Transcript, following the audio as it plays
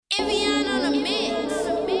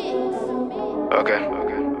Okay.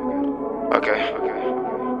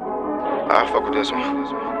 I fuck with this one.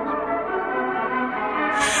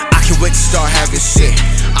 I can't wait to start having shit.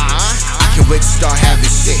 I can't wait to start having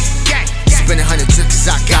shit. Spend 100 cause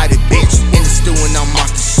I got it, bitch. In the stew and I'm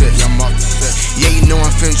off the shit. Yeah, you know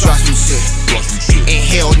I'm finna drop some shit. And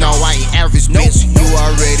hell no, I ain't average, bitch. You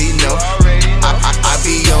already know. I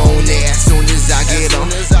be on there as soon as I get on.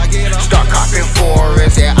 Start copping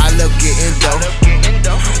foreigns, yeah, I love getting dough.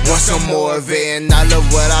 Want some more of it, and I love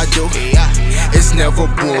what I do. It's never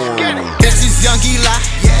boring. This is young Eli.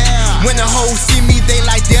 When the hoes see me, they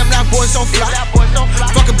like, damn, that boy so fly.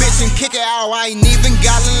 Fuck a bitch and kick it out, I ain't even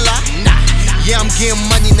gotta lie. Yeah, I'm getting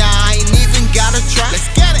money now, I ain't even gotta try. Let's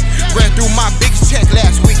get it. Ran through my biggest check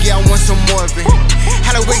last week, yeah, I want some more of it.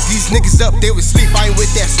 Had to wake these niggas up, they would sleep, I ain't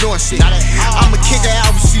with that snoring shit. I'ma kick her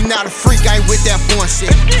out, but she not a freak, I ain't with that born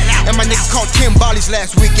shit. And my nigga caught 10 bodies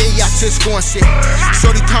last week, yeah, y'all just scoring shit.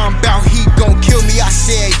 Shorty talking about he gon' kill me, I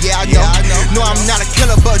said, yeah, I know. No, I'm not a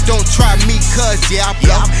killer, but don't try me, cause, yeah, I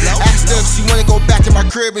blow. Asked her if she wanna go back to my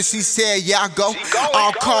crib, and she said, yeah, I go.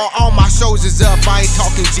 I'll call, all my shows is up, I ain't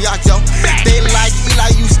talking G.I. Joe. They like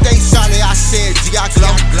Eli, you stay solid, I said G.I.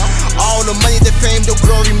 Glow. All the money, the fame, the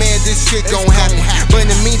glory, man, this shit gon' happen. But in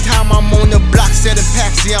the meantime, I'm on the block, setting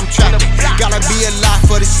packs, yeah, I'm trapping. Gotta be alive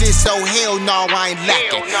for the shit, so hell no, I ain't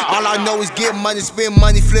lacking. All I know is get money, spend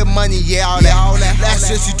money, flip money, yeah, all that.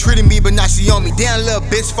 Last year she treated me, but now she on me. Damn, little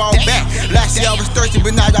bitch, fall back. Last year I was thirsty,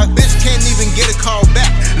 but now that bitch can't even get a call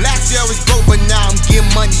back. Last year I was broke, but now I'm getting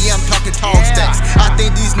money, yeah, I'm talking tall stacks. I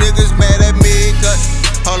think these niggas mad at me, cause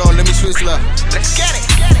hold on, let me switch up. Let's get it.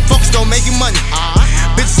 Focused on making money.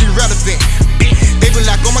 Bitches irrelevant. They be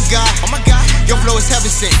like, oh my god, your flow is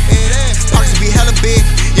heaven sent. Pockets be hella big.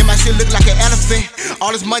 Yeah, my shit look like an elephant.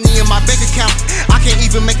 All this money in my bank account, I can't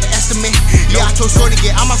even make an estimate. Yeah, I told Shorty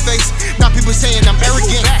get out my face. Now people saying I'm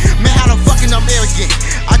arrogant. Man, how the fucking I'm arrogant?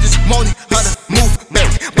 I just wanted her to move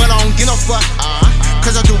back, but I don't get no fuck.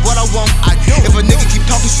 Cause I do what I want. If a nigga keep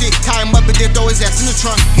talking shit, tie him up and then throw his ass in the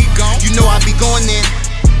trunk. He gone. You know I be going in.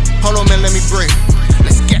 Hold on, man, let me break.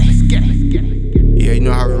 Let's get it. Yeah, you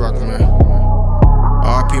know how we rockin', man.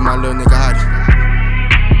 R.I.P. my little nigga Havin.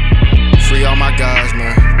 Free all my guys,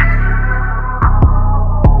 man.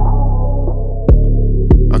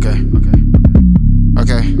 Okay.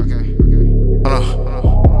 Hold on.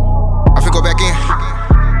 I finna go back in.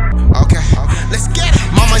 Okay. Let's get it.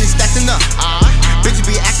 My money stacking up. Bitches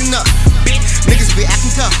be acting up. Niggas be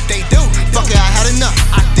acting tough. They do. Fuck it, I had enough.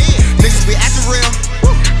 I did. Niggas be acting real.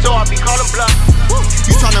 So I be calling bluff.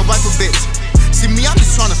 You tryna wipe a bitch. See me, I'm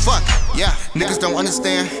just tryna fuck. Yeah, niggas don't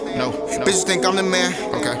understand. No. Bitches think I'm the man.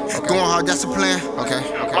 Okay. Going hard, that's the plan. Okay.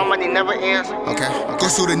 My money never ends. Okay. Go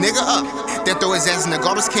shoot a nigga up, then throw his ass in the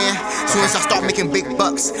garbage can. Soon as I start making big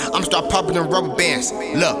bucks, I'ma start popping them rubber bands.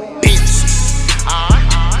 Look, bitch.